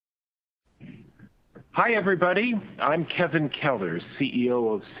Hi, everybody. I'm Kevin Keller,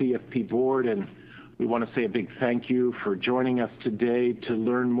 CEO of CFP Board, and we want to say a big thank you for joining us today to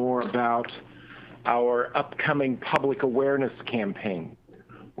learn more about our upcoming public awareness campaign.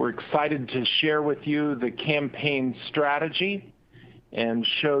 We're excited to share with you the campaign strategy and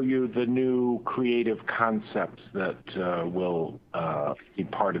show you the new creative concepts that will be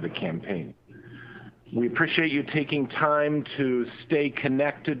part of the campaign. We appreciate you taking time to stay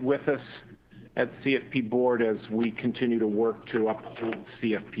connected with us at CFP Board as we continue to work to uphold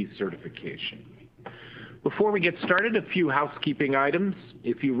CFP certification. Before we get started, a few housekeeping items.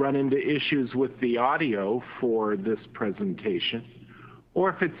 If you run into issues with the audio for this presentation, or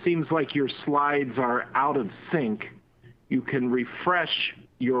if it seems like your slides are out of sync, you can refresh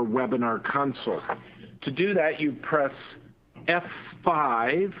your webinar console. To do that, you press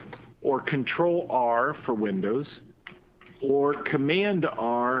F5 or Control R for Windows, or Command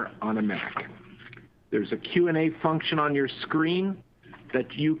R on a Mac. There's a Q&A function on your screen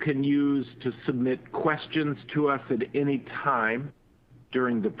that you can use to submit questions to us at any time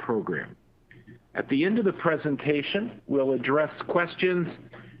during the program. At the end of the presentation, we'll address questions.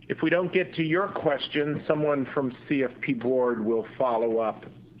 If we don't get to your question, someone from CFP Board will follow up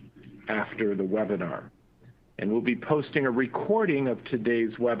after the webinar. And we'll be posting a recording of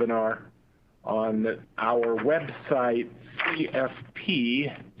today's webinar on our website,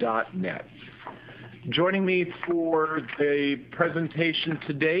 cfp.net. Joining me for the presentation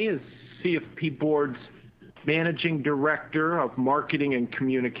today is CFP Board's Managing Director of Marketing and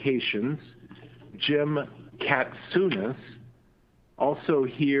Communications, Jim Katsaounis. Also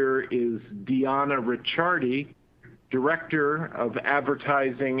here is Diana Ricciardi, Director of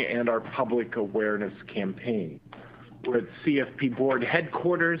Advertising and our Public Awareness Campaign. We're at CFP Board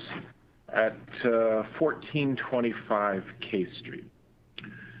headquarters at 1425 K Street.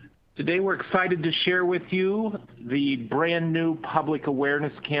 Today we're excited to share with you the brand new public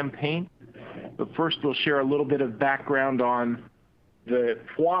awareness campaign. But first we'll share a little bit of background on the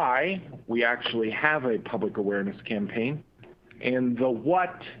why we actually have a public awareness campaign and the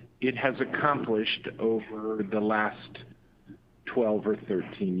what it has accomplished over the last 12 or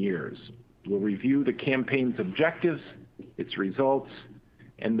 13 years. We'll review the campaign's objectives, its results,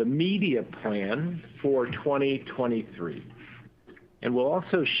 and the media plan for 2023. And we'll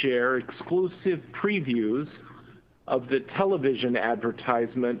also share exclusive previews of the television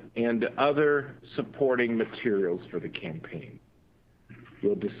advertisement and other supporting materials for the campaign.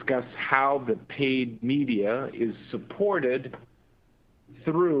 We'll discuss how the paid media is supported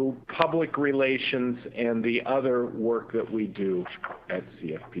through public relations and the other work that we do at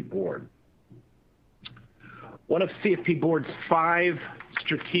CFP Board. One of CFP Board's 5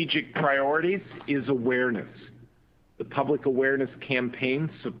 strategic priorities is awareness. The public awareness campaign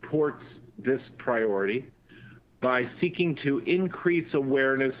supports this priority by seeking to increase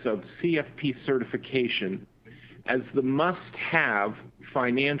awareness of CFP certification as the must-have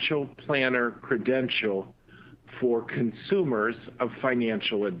financial planner credential for consumers of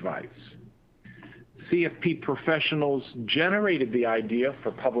financial advice. CFP professionals generated the idea for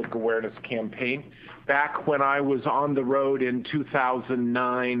public awareness campaign back when I was on the road in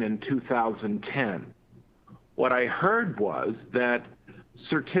 2009 and 2010. What I heard was that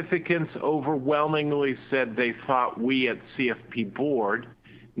certificants overwhelmingly said they thought we at CFP Board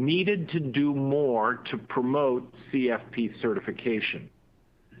needed to do more to promote CFP certification.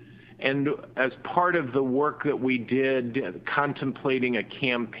 And as part of the work that we did contemplating a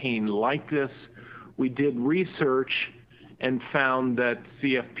campaign like this, we did research and found that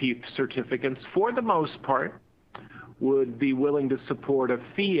CFP certificants, for the most part, would be willing to support a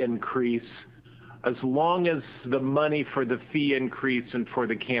fee increase as long as the money for the fee increase and for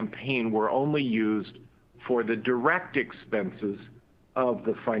the campaign were only used for the direct expenses of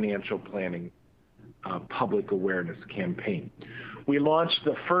the financial planning public awareness campaign. We launched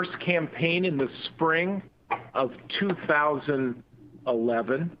the first campaign in the spring of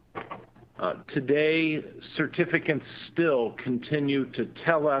 2011. Today, certificants still continue to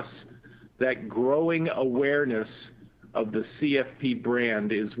tell us that growing awareness of the CFP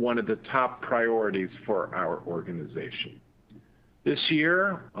brand is one of the top priorities for our organization. This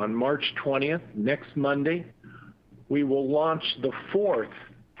year, on March 20th, next Monday, we will launch the 4th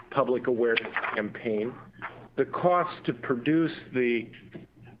public awareness campaign. The cost to produce the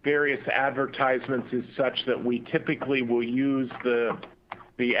various advertisements is such that we typically will use the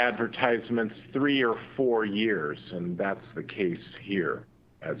advertisements 3 or 4 years, and that's the case here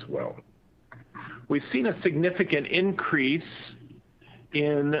as well. We've seen a significant increase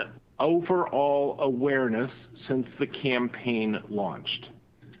in overall awareness since the campaign launched.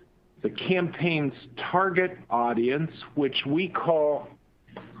 The campaign's target audience, which we call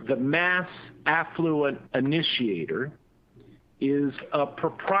the mass affluent initiator, is a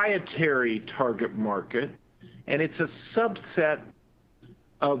proprietary target market, and it's a subset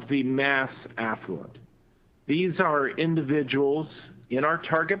of the mass affluent. These are individuals in our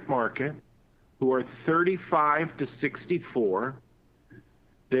target market who are 35 to 64.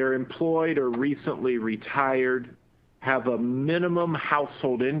 They're employed or recently retired, have a minimum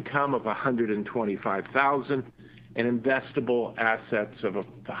household income of $125,000 and investable assets of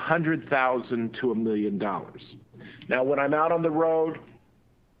 $100,000 to $1 million. Now, when I'm out on the road,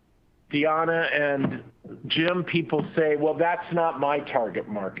 Diana and Jim, people say, well, that's not my target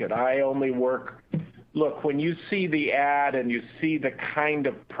market. I only work. Look, when you see the ad and you see the kind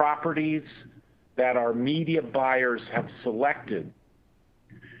of properties that our media buyers have selected,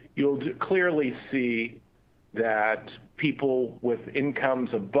 you'll clearly see that people with incomes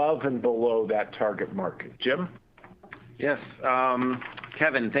above and below that target market. Jim? Yes,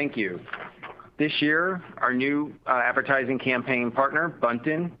 Kevin, thank you. This year, our new advertising campaign partner,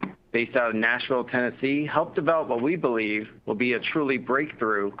 Bunton, based out of Nashville, Tennessee, helped develop what we believe will be a truly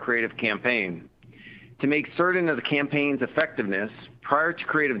breakthrough creative campaign. To make certain of the campaign's effectiveness, prior to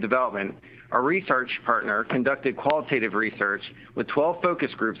creative development, our research partner conducted qualitative research with 12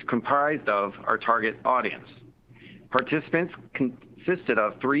 focus groups comprised of our target audience. Participants consisted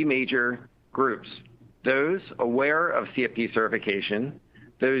of 3 major groups: those aware of CFP certification,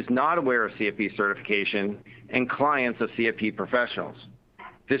 those not aware of CFP certification, and clients of CFP professionals.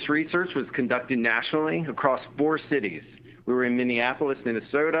 This research was conducted nationally across 4 cities. We were in Minneapolis,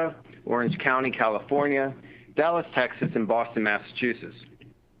 Minnesota, Orange County, California, Dallas, Texas, and Boston, Massachusetts.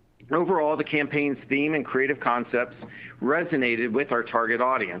 Overall, the campaign's theme and creative concepts resonated with our target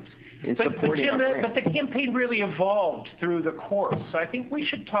audience in supporting our brand. But the campaign really evolved through the course. So I think we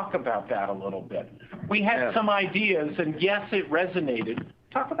should talk about that a little bit. We had some ideas, and yes, it resonated.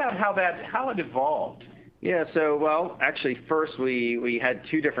 Talk about how it evolved. Yeah, so, well, actually, first we had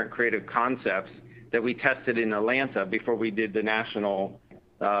 2 different creative concepts that we tested in Atlanta before we did the national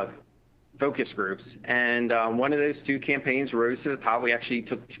focus groups. And one of those 2 campaigns rose to the top. We actually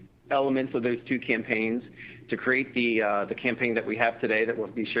took elements of those 2 campaigns to create the campaign that we have today that we'll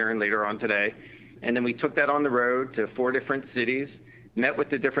be sharing later on today. And then we took that on the road to 4 different cities, met with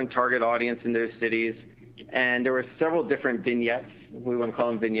the different target audience in those cities, and there were several different vignettes, we want to call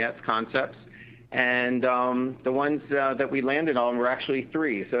them vignettes, concepts. And the ones that we landed on were actually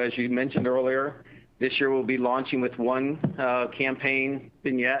 3. So as you mentioned earlier, this year we'll be launching with 1 campaign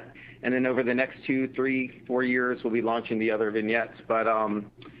vignette, and then over the next 2, 3, 4 years we'll be launching the other vignettes. But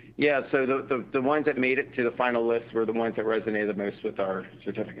yeah, so the ones that made it to the final list were the ones that resonated the most with our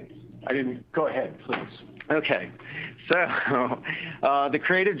certificates. Go ahead, please. Okay, so the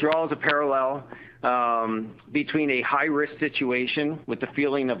creative draws a parallel between a high-risk situation with the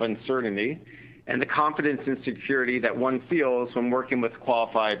feeling of uncertainty and the confidence and security that one feels when working with a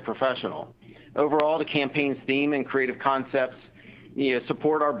qualified professional. Overall, the campaign's theme and creative concepts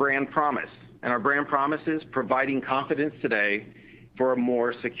support our brand promise, and our brand promise is providing confidence today for a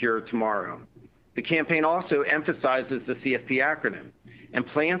more secure tomorrow. The campaign also emphasizes the CFP acronym and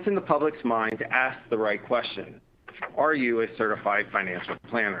plants in the public's mind to ask the right question. Are you a certified financial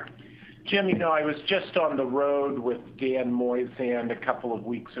planner? Jim, I was just on the road with Dan Moisand a couple of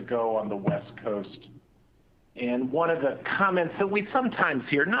weeks ago on the West Coast. And one of the comments that we sometimes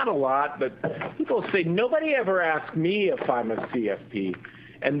hear, not a lot, but people say, nobody ever asked me if I'm a CFP.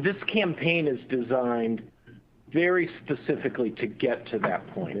 And this campaign is designed very specifically to get to that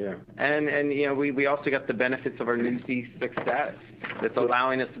point. Yeah. And we also got the benefits of our new C6 status that's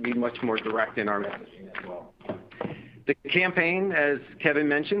allowing us to be much more direct in our messaging as well. The campaign, as Kevin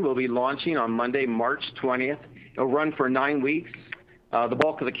mentioned, will be launching on Monday, March 20th. It'll run for 9 weeks. The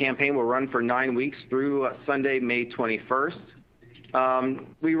bulk of the campaign will run for 9 weeks through Sunday, May 21st.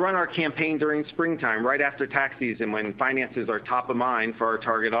 We run our campaign during springtime, right after tax season, when finances are top of mind for our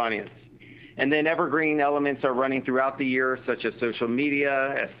target audience. And then evergreen elements are running throughout the year, such as social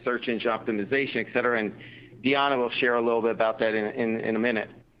media, search engine optimization, et cetera. And Diana will share a little bit about that in a minute.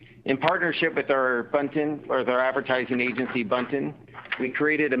 In partnership with our Bunton, or their advertising agency, Bunton, we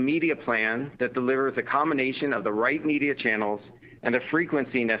created a media plan that delivers a combination of the right media channels and the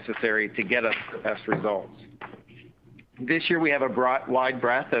frequency necessary to get us the best results. This year we have a wide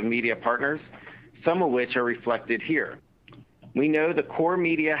breadth of media partners, some of which are reflected here. We know the core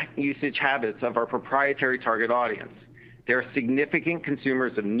media usage habits of our proprietary target audience. They are significant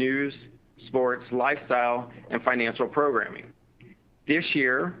consumers of news, sports, lifestyle, and financial programming. This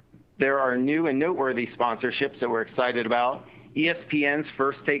year, there are new and noteworthy sponsorships that we're excited about, ESPN's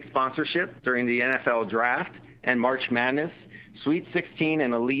First Take sponsorship during the NFL Draft and March Madness, Sweet 16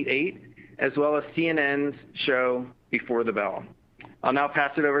 and Elite 8, as well as CNN's show Before the Bell. I'll now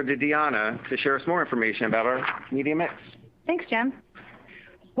pass it over to Diana to share us more information about our media mix. Thanks, Jim.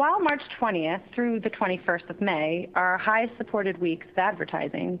 While March 20th through the 21st of May are our highest supported weeks of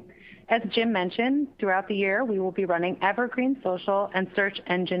advertising, as Jim mentioned, throughout the year we will be running evergreen social and search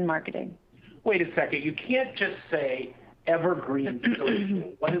engine marketing. Wait a second, you can't just say evergreen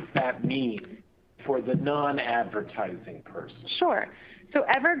social. What does that mean for the non-advertising person? Sure. So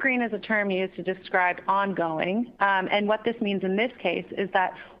evergreen is a term used to describe ongoing, and what this means in this case is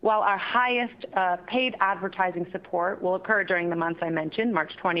that while our highest paid advertising support will occur during the months I mentioned,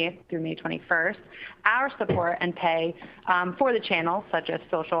 March 20th through May 21st, our support and pay for the channels, such as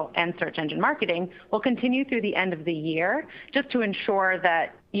social and search engine marketing, will continue through the end of the year, just to ensure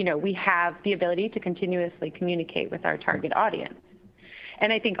that we have the ability to continuously communicate with our target audience.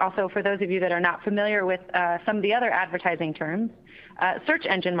 And I think also for those of you that are not familiar with some of the other advertising terms, search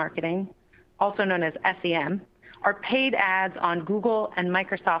engine marketing, also known as SEM, are paid ads on Google and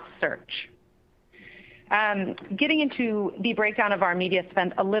Microsoft Search. Getting into the breakdown of our media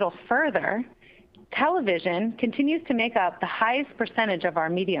spend a little further, television continues to make up the highest percentage of our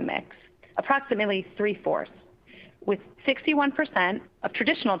media mix, approximately 3/4, with 61% of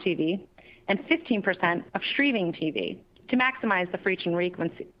traditional TV and 15% of streaming TV, to maximize the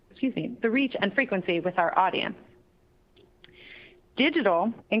reach and frequency with our audience.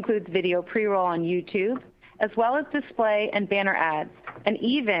 Digital includes video pre-roll on YouTube, as well as display and banner ads, and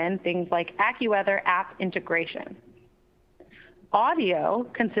even things like AccuWeather app integration. Audio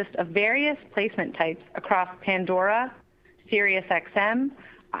consists of various placement types across Pandora, SiriusXM,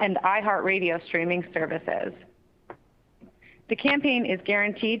 and iHeartRadio streaming services. The campaign is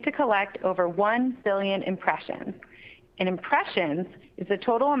guaranteed to collect over 1 billion impressions, and impressions is the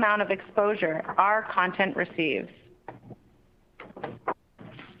total amount of exposure our content receives.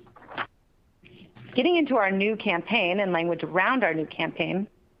 Getting into our new campaign and language around our new campaign,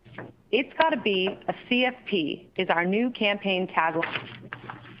 it's got to be a CFP is our new campaign tagline.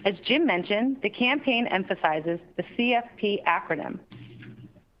 As Jim mentioned, the campaign emphasizes the CFP acronym.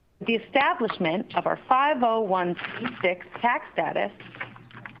 With the establishment of our 501c6 tax status,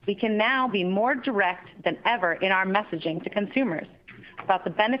 we can now be more direct than ever in our messaging to consumers about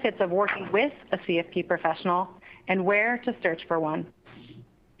the benefits of working with a CFP professional and where to search for one.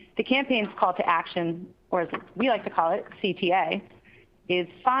 The campaign's call to action, or as we like to call it, CTA, is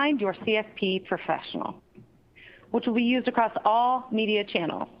Find Your CFP Professional, which will be used across all media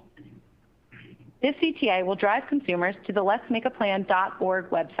channels. This CTA will drive consumers to the letsmakeaplan.org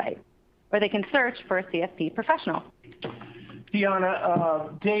website, where they can search for a CFP professional. Diana,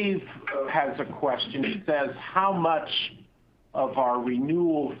 Dave has a question. He says, how much of our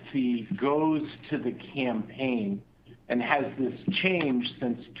renewal fee goes to the campaign, and has this changed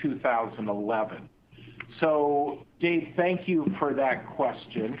since 2011? So, Dave, thank you for that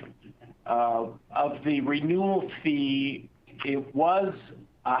question. Of the renewal fee, it was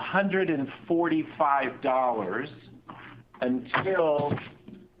 $145 until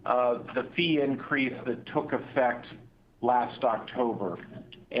the fee increase that took effect last October.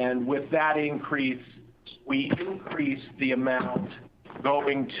 And with that increase, we increased the amount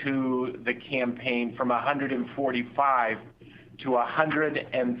going to the campaign from $145 to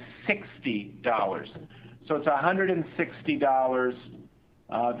 $160. So it's $160.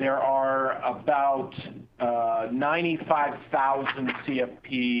 There are about 95,000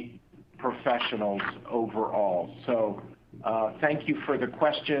 CFP professionals overall. So thank you for the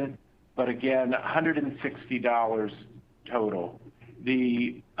question. But again, $160 total.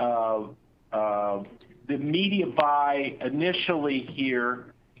 The media buy initially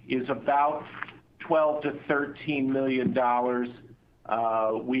here is about $12 to $13 million.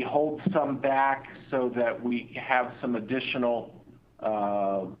 We hold some back so that we have some additional,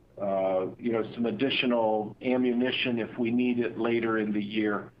 some additional ammunition if we need it later in the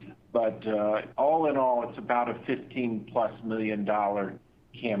year. But all in all, it's about a $15+ million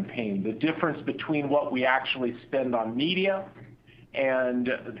campaign. The difference between what we actually spend on media and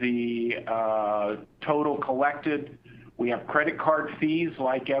the total collected, we have credit card fees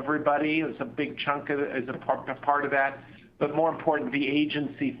like everybody. It's a big chunk of it, is a part of that. But more important, the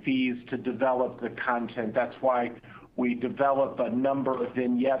agency fees to develop the content. That's why we develop a number of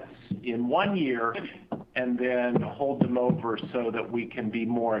vignettes in 1 year and then hold them over so that we can be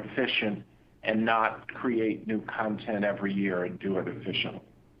more efficient and not create new content every year and do it efficiently.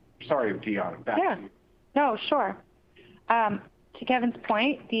 Sorry, Diana, back to you. No, sure. to Kevin's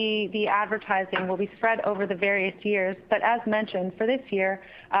point, the advertising will be spread over the various years, but as mentioned, for this year,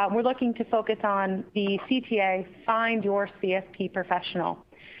 we're looking to focus on the CTA, Find Your CFP Professional.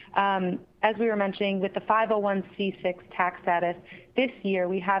 As we were mentioning, with the 501c6 tax status, this year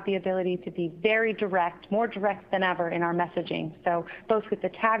we have the ability to be very direct, more direct than ever in our messaging, so both with the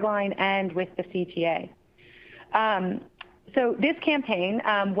tagline and with the CTA. So this campaign,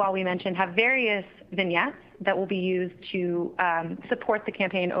 while we mentioned, have various vignettes that will be used to support the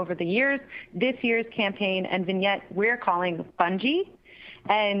campaign over the years. This year's campaign and vignette we're calling Bungee,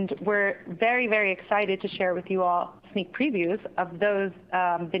 and we're very, very excited to share with you all sneak previews of those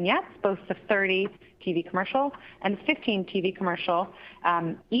vignettes, both the 30 TV commercial and the 15 TV commercial.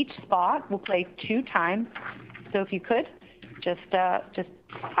 Each spot will play 2 times, so if you could, just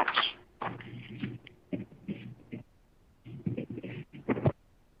watch.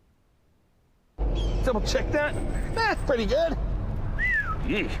 Double check that. That's pretty good.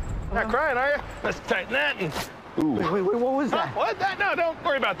 Not crying, are you? Let's tighten that and... Ooh. Wait, what was that? What? That? No, don't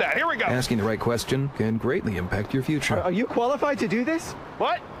worry about that. Here we go. Asking the right question can greatly impact your future. Are you qualified to do this?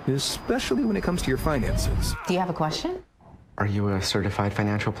 What? Especially when it comes to your finances. Do you have a question? Are you a certified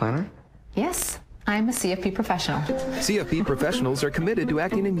financial planner? Yes, I'm a CFP professional. CFP professionals are committed to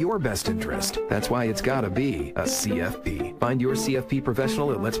acting in your best interest. That's why it's gotta be a CFP. Find your CFP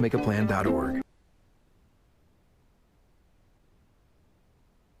professional at letsmakeaplan.org.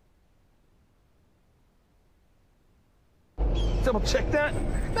 Double check that.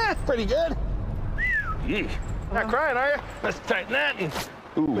 That's pretty good. Not crying, are you? Let's tighten that and...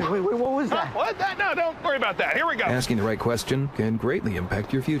 Ooh. Wait, what was that? What? That? No, don't worry about that. Here we go. Asking the right question can greatly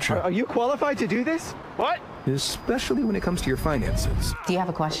impact your future. Are you qualified to do this? What? Especially when it comes to your finances. Do you have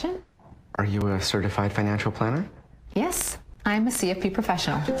a question? Are you a certified financial planner? Yes, I'm a CFP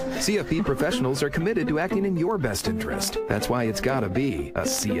professional. CFP professionals are committed to acting in your best interest. That's why it's gotta be a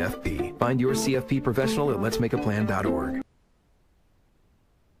CFP. Find your CFP professional at letsmakeaplan.org.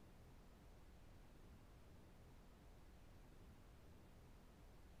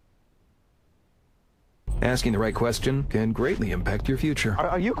 Asking the right question can greatly impact your future.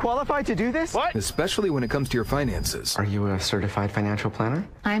 Are you qualified to do this? What? Especially when it comes to your finances. Are you a certified financial planner?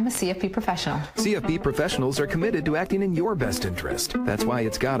 I'm a CFP professional. CFP professionals are committed to acting in your best interest. That's why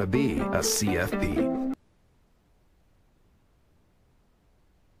it's gotta be a CFP.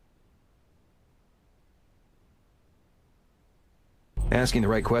 Asking the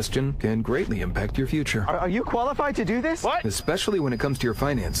right question can greatly impact your future. Are you qualified to do this? What? Especially when it comes to your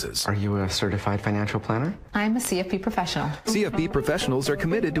finances. Are you a certified financial planner? I'm a CFP professional. CFP professionals are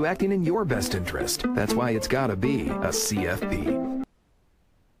committed to acting in your best interest. That's why it's gotta be a CFP.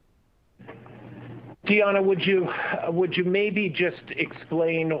 Diana, would you maybe just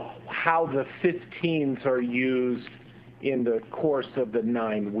explain how the 15s are used in the course of the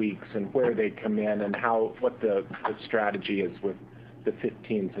 9 weeks and where they come in and what the strategy is with the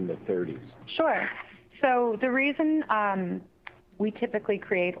 15s and the 30s? Sure. So the reason we typically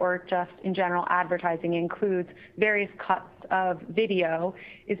create, or just in general advertising includes various cuts of video,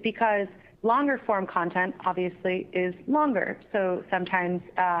 is because longer form content obviously is longer. So sometimes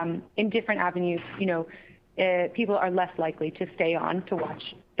in different avenues, people are less likely to stay on to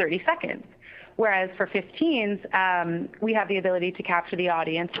watch 30 seconds. Whereas for 15s, we have the ability to capture the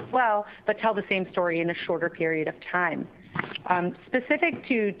audience as well, but tell the same story in a shorter period of time. Specific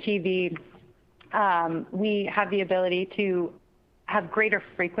to TV, we have the ability to have greater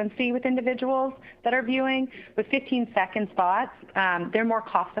frequency with individuals that are viewing. With 15-second spots, they're more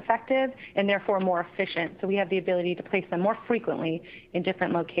cost-effective and therefore more efficient. So we have the ability to place them more frequently in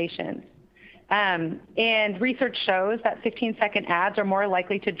different locations. And research shows that 15-second ads are more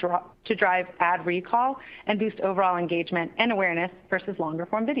likely to drive ad recall and boost overall engagement and awareness versus longer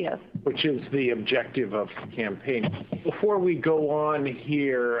form videos. Which is the objective of the campaign. Before we go on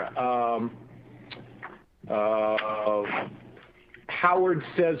here, Howard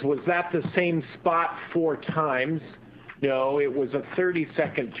says, was that the same spot 4 times? No, it was a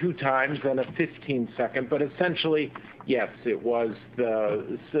 30-second 2 times and a 15-second, but essentially, yes, it was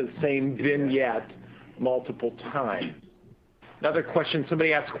the same vignette multiple times. Another question,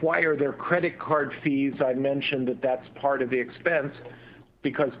 somebody asked, why are there credit card fees? I mentioned that that's part of the expense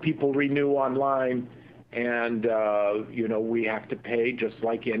because people renew online and, we have to pay, just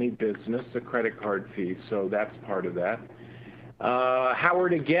like any business, a credit card fee, so that's part of that.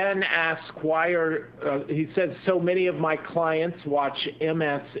 Howard again asks he says, so many of my clients watch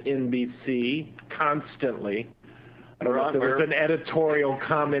MSNBC constantly. I don't know if there was an editorial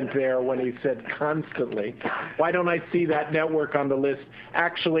comment there when he said constantly. Why don't I see that network on the list?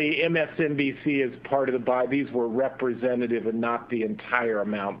 Actually, MSNBC is part of the buy. These were representative and not the entire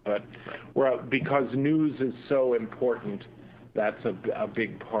amount, but because news is so important, that's a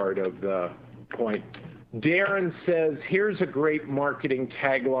big part of the point. Darren says, here's a great marketing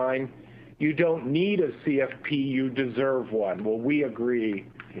tagline. You don't need a CFP, you deserve one. Well, we agree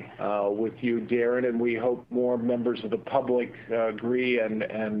with you, Darren, and we hope more members of the public agree and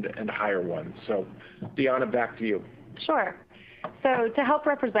hire one. So, Diana, back to you. Sure. So to help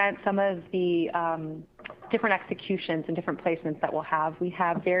represent some of the different executions and different placements that we'll have, we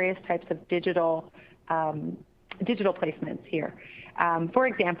have various types of digital placements here. For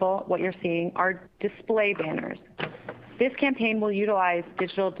example, what you're seeing are display banners. This campaign will utilize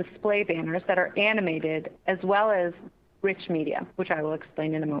digital display banners that are animated as well as rich media, which I will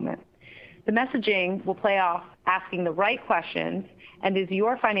explain in a moment. The messaging will play off asking the right questions and is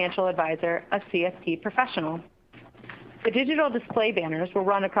your financial advisor a CFP professional? The digital display banners will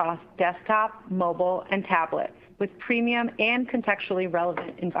run across desktop, mobile, and tablets with premium and contextually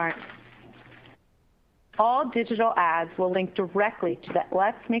relevant environments. All digital ads will link directly to the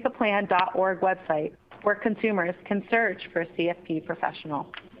letsmakeaplan.org website where consumers can search for a CFP professional.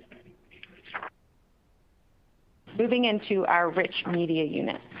 Moving into our rich media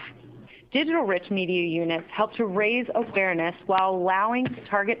units. Digital rich media units help to raise awareness while allowing the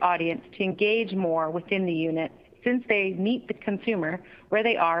target audience to engage more within the unit since they meet the consumer where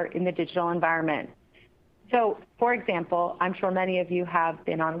they are in the digital environment. So, for example, I'm sure many of you have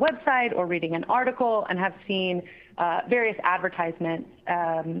been on a website or reading an article and have seen various advertisements,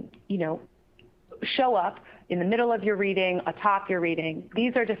 show up in the middle of your reading, atop your reading.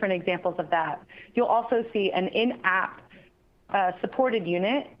 These are different examples of that. You'll also see an in-app supported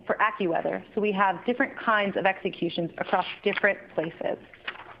unit for AccuWeather. So we have different kinds of executions across different places.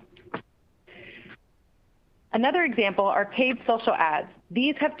 Another example are paid social ads.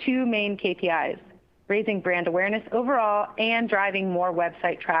 These have two main KPIs, raising brand awareness overall and driving more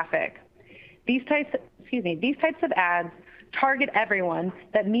website traffic. These types of ads target everyone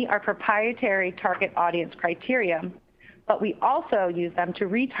that meet our proprietary target audience criteria, but we also use them to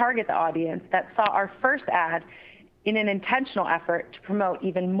retarget the audience that saw our first ad in an intentional effort to promote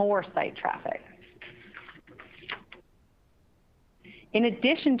even more site traffic. In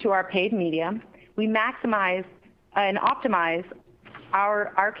addition to our paid media, we maximize and optimize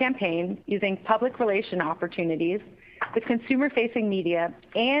our campaign using public relation opportunities with consumer-facing media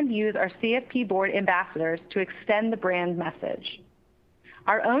and use our CFP Board ambassadors to extend the brand message.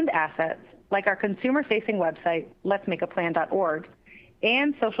 Our owned assets, like our consumer-facing website, letsmakeaplan.org,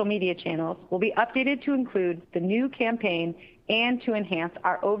 and social media channels will be updated to include the new campaign and to enhance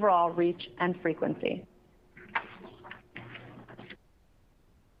our overall reach and frequency.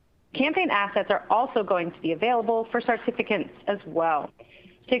 Campaign assets are also going to be available for certificates as well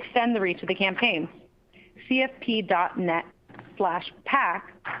to extend the reach of the campaign. CFP.net/PAC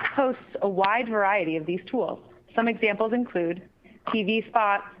hosts a wide variety of these tools. Some examples include TV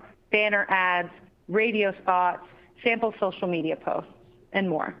spots, banner ads, radio spots, sample social media posts, and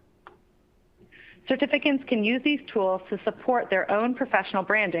more. Certificants can use these tools to support their own professional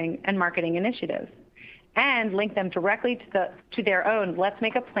branding and marketing initiatives and link them directly to their own Let's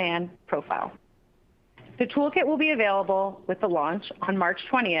Make a Plan profile. The toolkit will be available with the launch on March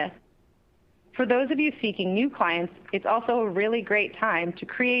 20th. For those of you seeking new clients, it's also a really great time to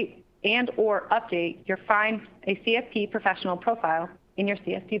create and/or update your Find a CFP Professional profile in your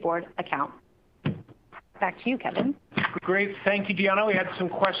CFP Board account. Back to you, Kevin. Great. Thank you, Diana. We had some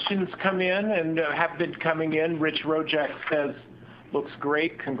questions come in and have been coming in. Rich Rojak says, looks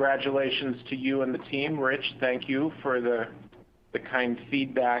great. Congratulations to you and the team. Rich, thank you for the kind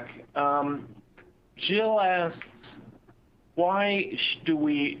feedback. Jill asks, why do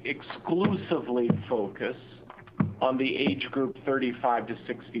we exclusively focus on the age group 35 to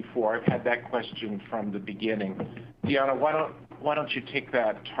 64? I've had that question from the beginning. Diana, why don't you take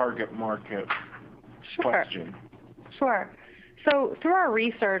that target market question? Sure. So through our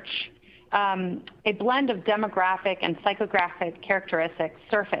research, a blend of demographic and psychographic characteristics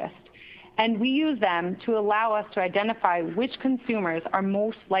surfaced, and we use them to allow us to identify which consumers are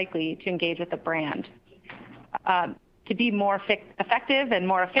most likely to engage with the brand. To be more effective and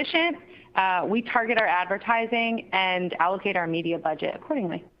more efficient, we target our advertising and allocate our media budget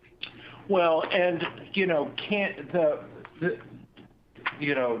accordingly. Well, and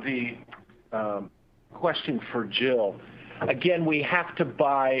the question for Jill. Again, we have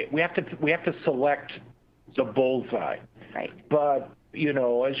to select the bullseye. Right. But you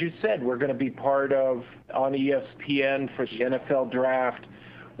know, as you said, we're going to be part of on ESPN for the NFL draft.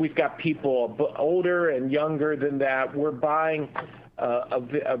 We've got people older and younger than that. We're buying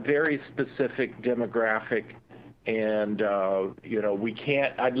a very specific demographic, and you know, we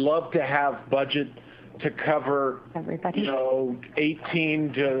can't. I'd love to have budget to cover everybody, you know,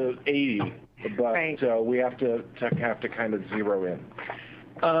 18 to 80, but right. We have to kind of zero in.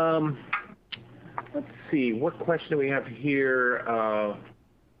 Let's see, what question do we have here?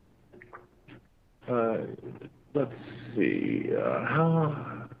 Let's see,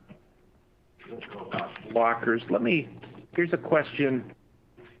 blockers. Here's a question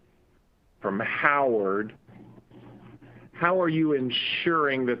from Howard. How are you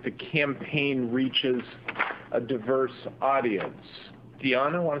ensuring that the campaign reaches a diverse audience?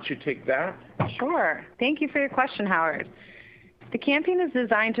 Diana, why don't you take that? Sure. Thank you for your question, Howard. The campaign is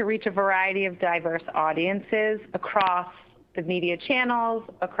designed to reach a variety of diverse audiences across the media channels,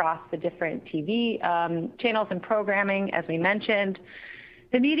 across the different TV channels and programming, as we mentioned.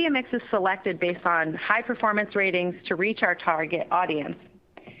 The media mix is selected based on high performance ratings to reach our target audience.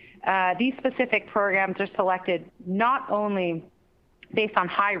 These specific programs are selected not only based on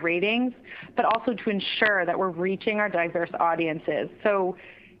high ratings, but also to ensure that we're reaching our diverse audiences. So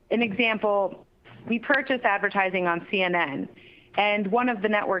an example, we purchase advertising on CNN, and one of the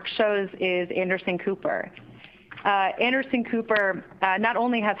network shows is Anderson Cooper. Anderson Cooper not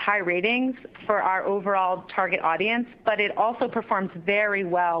only has high ratings for our overall target audience, but it also performs very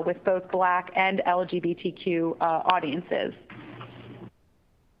well with both Black and LGBTQ audiences.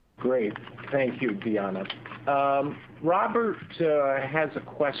 Great. Thank you, Diana. Robert has a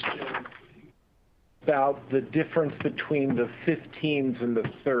question about the difference between the 15s and the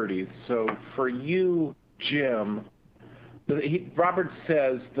 30s. So for you, Jim, Robert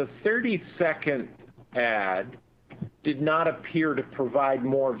says the 30-second ad did not appear to provide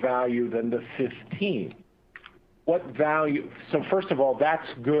more value than the 15. What value? So first of all, that's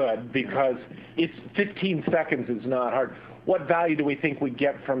good because it's 15 seconds is not hard. What value do we think we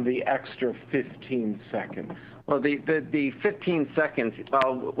get from the extra 15 seconds? Well, the 15 seconds,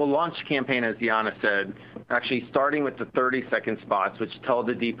 well, we'll launch a campaign, as Diana said, actually starting with the 30-second spots, which tell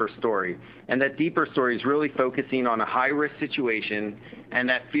the deeper story. And that deeper story is really focusing on a high-risk situation and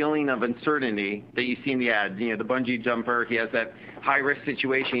that feeling of uncertainty that you see in the ad. You know, the bungee jumper, he has that high-risk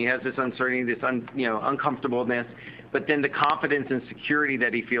situation. He has this uncertainty, this uncomfortableness, but then the confidence and security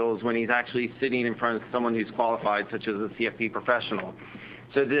that he feels when he's actually sitting in front of someone who's qualified, such as a CFP professional.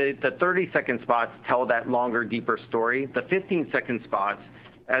 So the 30-second spots tell that longer, deeper story. The 15-second spots,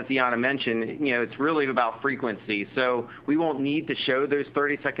 as Diana mentioned, you know, it's really about frequency. So we won't need to show those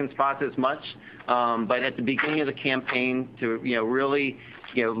 30-second spots as much, but at the beginning of the campaign to, you know, really,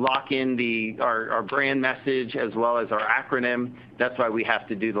 you know, lock in our brand message as well as our acronym. That's why we have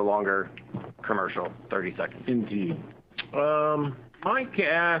to do the longer commercial, 30 seconds. Indeed. Mike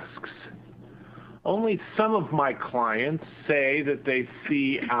asks, only some of my clients say that they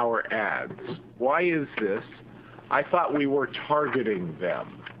see our ads. Why is this? I thought we were targeting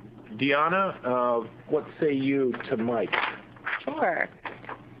them. Diana, what say you to Mike? Sure.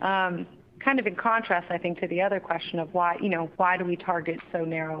 Kind of in contrast, I think, to the other question of why do we target so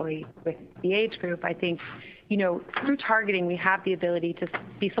narrowly with the age group? I think, you know, through targeting, we have the ability to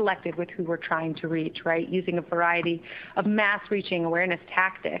be selective with who we're trying to reach, right? Using a variety of mass reaching awareness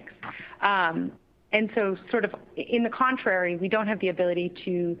tactics. And so sort of in the contrary, we don't have the ability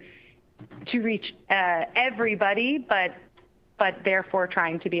to reach everybody, but therefore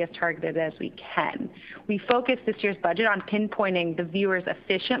trying to be as targeted as we can. We focus this year's budget on pinpointing the viewers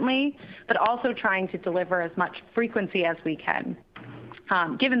efficiently, but also trying to deliver as much frequency as we can.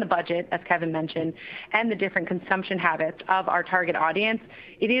 Given the budget, as Kevin mentioned, and the different consumption habits of our target audience,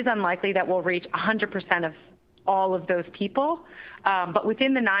 it is unlikely that we'll reach 100% of all of those people. But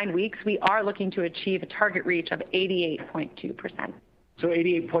within the 9 weeks, we are looking to achieve a target reach of 88.2%. So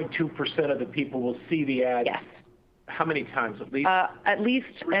 88.2% of the people will see the ad. Yes. How many times at least? At least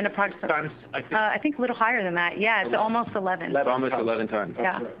an approximate. Times, I think a little higher than that. Yeah, it's almost 11. Almost 11 times.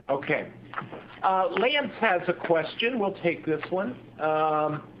 Yeah. Right. Okay. Lance has a question. We'll take this one.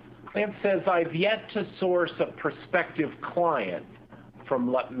 Lance says, I've yet to source a prospective client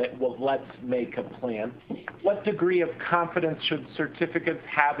from Let's Make a Plan. What degree of confidence should certificates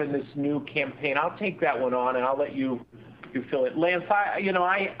have in this new campaign? I'll take that one on, and I'll let you fill it. Lance,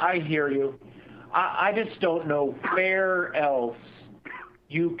 I hear you. I just don't know where else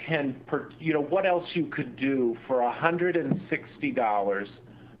you can, what else you could do for $160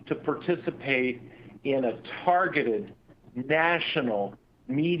 to participate in a targeted national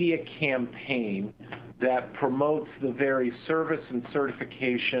media campaign that promotes the very service and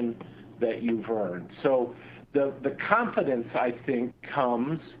certification that you've earned. So the confidence, I think,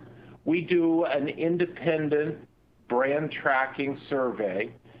 comes, we do an independent brand tracking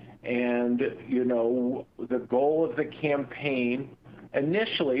survey, and, you know, the goal of the campaign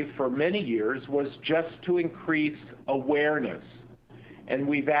initially for many years was just to increase awareness. And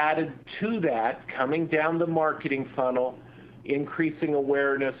we've added to that, coming down the marketing funnel, increasing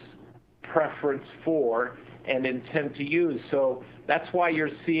awareness, preference for, and intent to use. So that's why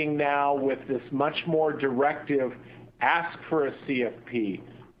you're seeing now with this much more directive, ask for a CFP.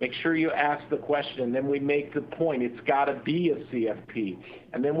 Make sure you ask the question, and then we make the point, it's got to be a CFP.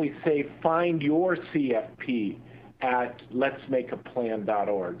 And then we say, find your CFP at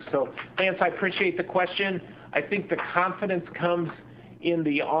letsmakeaplan.org. So, Lance, I appreciate the question. I think the confidence comes in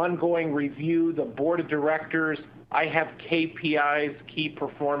the ongoing review, the board of directors. I have KPIs, key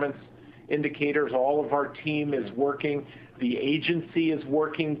performance indicators. All of our team is working. The agency is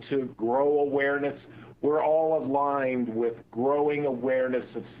working to grow awareness. We're all aligned with growing awareness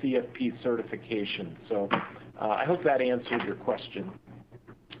of CFP certification. So I hope that answered your question.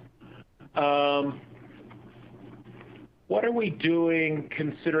 What are we doing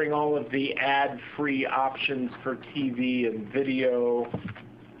considering all of the ad-free options for TV and video?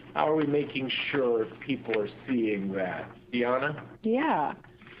 How are we making sure people are seeing that? Diana? Yeah.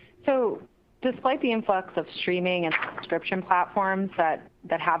 So despite the influx of streaming and subscription platforms that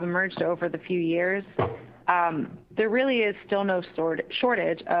have emerged over the few years, there really is still no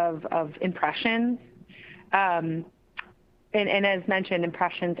shortage of impressions. And as mentioned,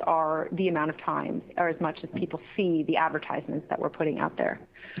 impressions are the amount of times or as much as people see the advertisements that we're putting out there.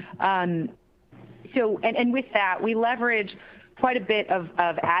 So with that, we leverage quite a bit of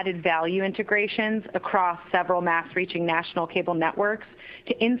added value integrations across several mass-reaching national cable networks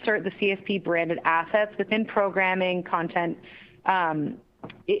to insert the CFP branded assets within programming content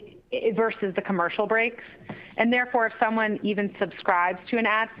versus the commercial breaks. And therefore, if someone even subscribes to an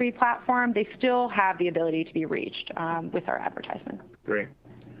ad-free platform, they still have the ability to be reached with our advertisements. Great.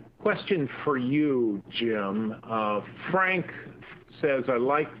 Question for you, Jim. Frank says, I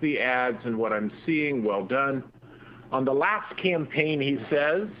like the ads and what I'm seeing. Well done. On the last campaign, he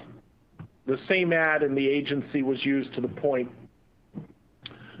says, the same ad in the agency was used to the point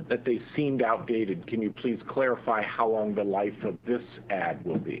that they seemed outdated. Can you please clarify how long the life of this ad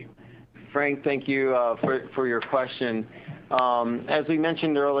will be? Frank, thank you for your question. As we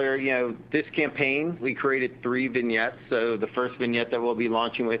mentioned earlier, you know, this campaign, we created 3 vignettes. So the first vignette that we'll be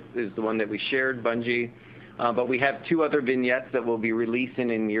launching with is the one that we shared, Bungie. But we have 2 other vignettes that we'll be releasing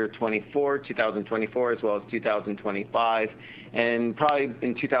in year 2024, as well as 2025. And probably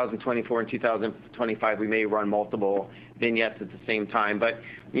in 2024 and 2025, we may run multiple vignettes at the same time. But,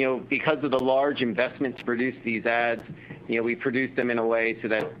 you know, because of the large investment to produce these ads, you know, we produced them in a way so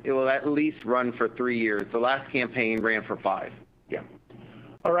that it will at least run for 3 years. The last campaign ran for 5. Yeah.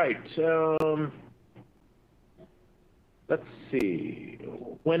 All right. Let's see.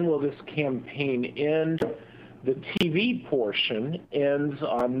 When will this campaign end? The TV portion ends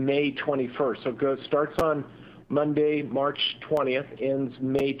on May 21st. So it starts on Monday, March 20th, ends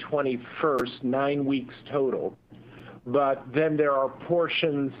May 21st, 9 weeks total. But then there are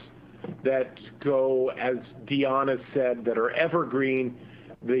portions that go, as Diana said, that are evergreen,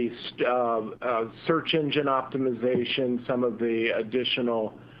 the search engine optimization, some of the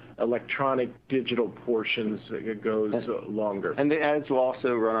additional electronic digital portions, it goes longer. And the ads will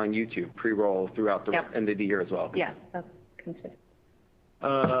also run on YouTube, pre-roll throughout the end of the year as well. Yes, that's considered.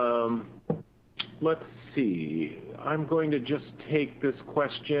 Let's see. I'm going to just take this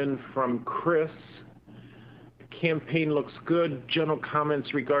question from Chris. Campaign looks good. General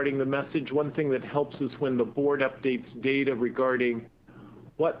comments regarding the message. One thing that helps is when the board updates data regarding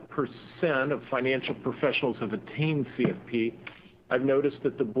what % of financial professionals have attained CFP. I've noticed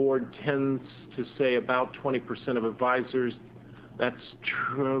that the board tends to say about 20% of advisors. That's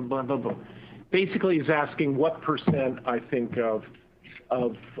true, blah, blah, blah. Basically, he's asking what % I think of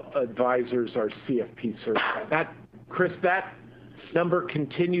advisors are CFP certified. Chris, that number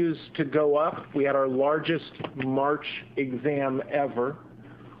continues to go up. We had our largest March exam ever.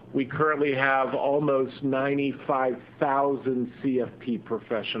 We currently have almost 95,000 CFP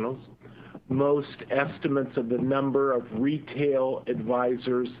professionals. Most estimates of the number of retail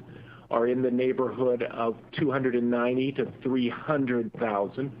advisors are in the neighborhood of 290 to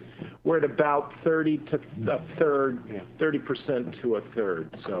 300,000. We're at about 30% to a third.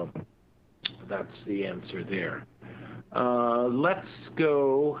 So that's the answer there. Let's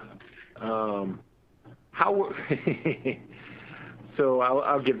go. So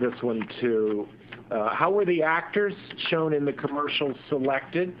I'll give this one to How were the actors shown in the commercials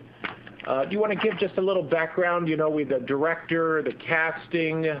selected? Do you want to give just a little background, with the director, the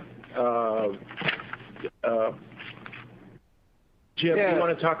casting? Jim, do you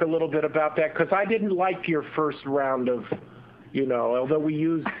want to talk a little bit about that? Because I didn't like your first round of, although we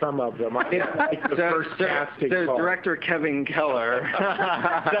used some of them. I didn't like the first casting call. Director Kevin Keller.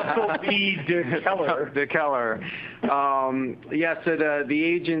 Cecil B. Keller. Keller. So the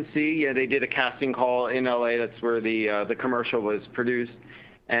agency, they did a casting call in LA. That's where the commercial was produced.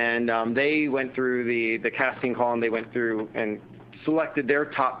 And they went through the casting call, and they went through and selected their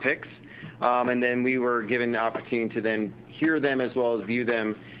top picks. And then we were given the opportunity to then hear them as well as view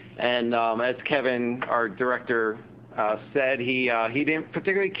them. And as Kevin, our director, said, he didn't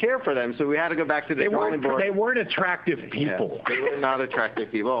particularly care for them, so we had to go back to the drawing board. They weren't attractive people. Yeah, they were not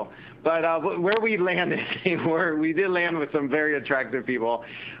attractive people. But where we landed, we did land with some very attractive people.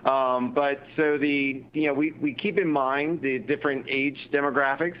 But so we keep in mind the different age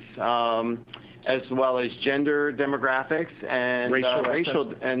demographics, as well as gender demographics and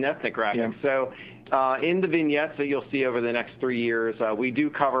racial and ethnic graphics. Yeah. So in the vignettes that you'll see over the next 3 years, we do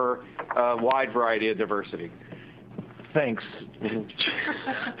cover a wide variety of diversity. Thanks.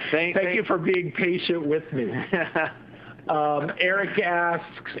 Thank you for being patient with me. Eric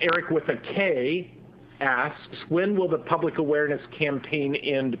with a K asks, when will the public awareness campaign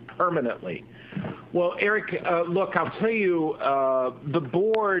end permanently? Well, Eric, look, I'll tell you, the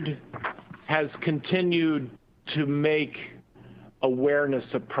board has continued to make awareness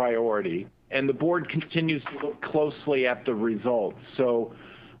a priority, and the board continues to look closely at the results. So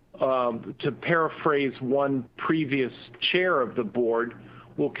to paraphrase one previous chair of the board,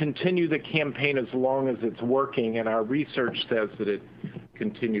 we'll continue the campaign as long as it's working, and our research says that it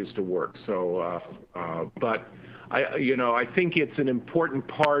continues to work. So, but I think it's an important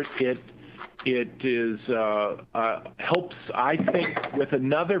part. It is helps, I think, with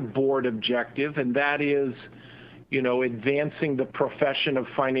another board objective, and that is, advancing the profession of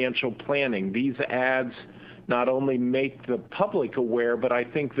financial planning. These ads not only make the public aware, but I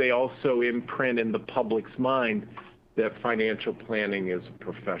think they also imprint in the public's mind that financial planning is a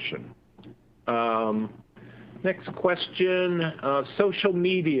profession. Next question, social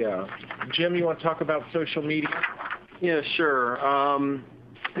media. Jim, you want to talk about social media? Yeah, sure.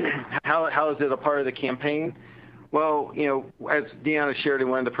 How is it a part of the campaign? Well, as Diana shared in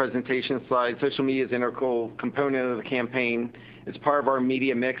one of the presentation slides, social media is an integral component of the campaign. It's part of our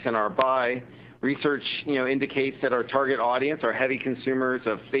media mix and our buy. Research, indicates that our target audience are heavy consumers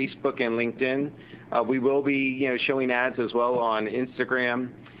of Facebook and LinkedIn. We will be, showing ads as well on Instagram.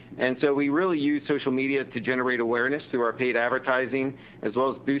 And so we really use social media to generate awareness through our paid advertising, as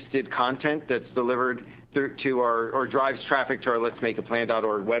well as boosted content that's delivered to or drives traffic to our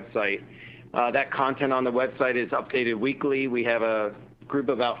letsmakeaplan.org website. That content on the website is updated weekly. We have a group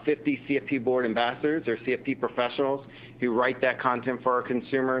of about 50 CFP Board ambassadors or CFP professionals who write that content for our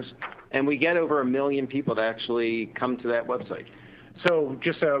consumers. And we get over 1 million people to actually come to that website. So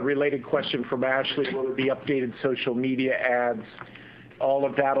just a related question from Ashley. Will there be updated social media ads? All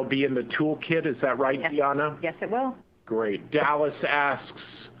of that will be in the toolkit. Is that right, yes. Diana? Yes, it will. Great. Dallas asks,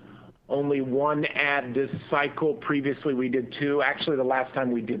 only one ad this cycle. Previously, we did 2. Actually, the last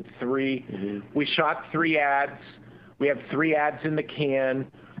time we did 3. Mm-hmm. We shot 3 ads. We have 3 ads in the can.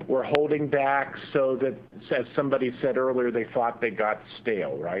 We're holding back so that, as somebody said earlier, they thought they got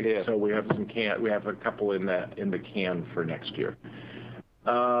stale, right? Yeah. So we have we have a couple in the can for next year.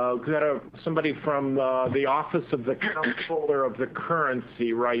 Got somebody from the Office of the Comptroller of the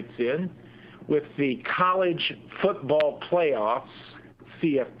Currency writes in, with the college football playoffs,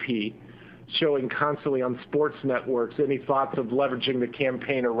 CFP, showing constantly on sports networks, any thoughts of leveraging the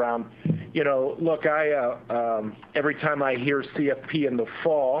campaign around, look, every time I hear CFP in the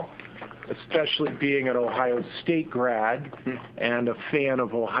fall, especially being an Ohio State grad and a fan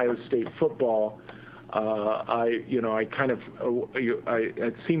of Ohio State football,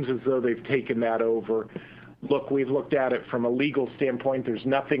 it seems as though they've taken that over. Look, we've looked at it from a legal standpoint. There's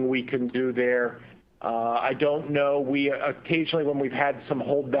nothing we can do there. I don't know. We occasionally, when we've had some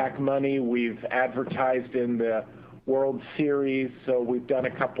holdback money, we've advertised in the World Series, so we've done a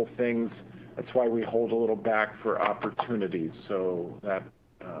couple things. That's why we hold a little back for opportunities. So that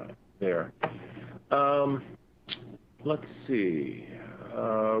there. Let's see.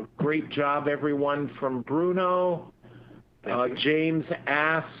 Great job, everyone, from Bruno. James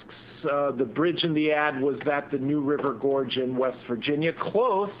asks, the bridge in the ad, was that the New River Gorge in West Virginia?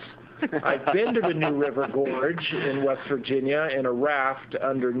 Close. I've been to the New River Gorge in West Virginia in a raft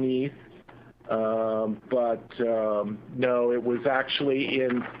underneath, but no, it was actually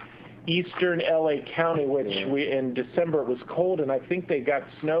eastern LA County, which in December it was cold, and I think they got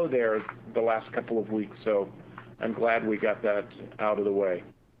snow there the last couple of weeks, so I'm glad we got that out of the way.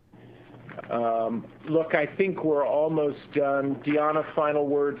 Look, I think we're almost done. Diana, final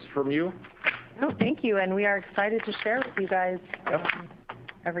words from you? No, thank you, and we are excited to share with you guys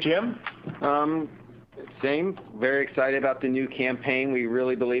everything. Jim? Same. Very excited about the new campaign. We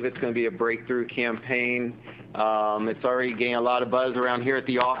really believe it's going to be a breakthrough campaign. It's already getting a lot of buzz around here at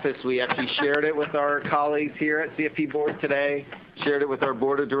the office. We actually shared it with our colleagues here at CFP Board today, shared it with our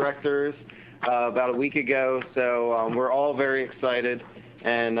board of directors about a week ago. So we're all very excited,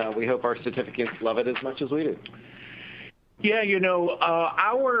 and we hope our certificates love it as much as we do. Yeah,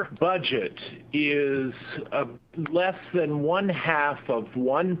 our budget is less than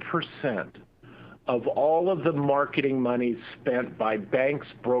 0.5% of all of the marketing money spent by banks,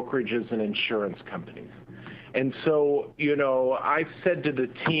 brokerages, and insurance companies. And so, I've said to the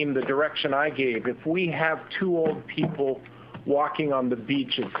team, the direction I gave, if we have 2 old people walking on the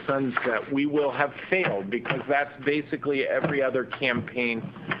beach at sunset, we will have failed, because that's basically every other campaign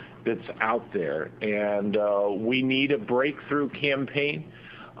that's out there. And we need a breakthrough campaign.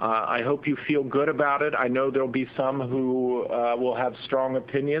 I hope you feel good about it. I know there'll be some who will have strong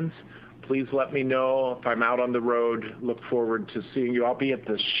opinions. Please let me know if I'm out on the road. Look forward to seeing you. I'll be at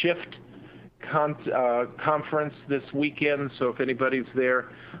the Shift conference this weekend, so if anybody's there,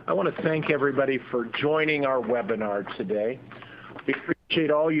 I want to thank everybody for joining our webinar today. We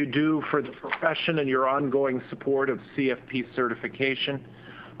appreciate all you do for the profession and your ongoing support of CFP certification.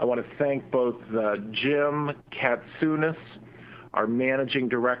 I want to thank both Jim Katsaounis, our Managing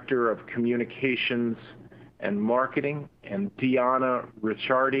Director of Communications and Marketing, and Diana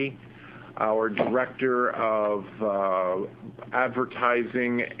Ricciardi, our Director of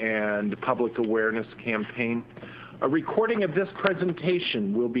Advertising and Public Awareness Campaign. A recording of this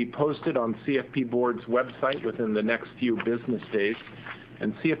presentation will be posted on CFP Board's website within the next few business days,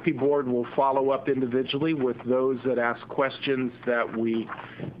 and CFP Board will follow up individually with those that ask questions that we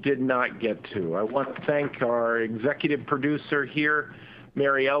did not get to. I want to thank our executive producer here,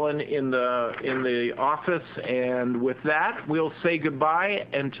 Mary Ellen, in the office, and with that, we'll say goodbye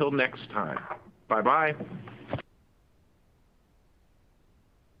until next time. Bye-bye.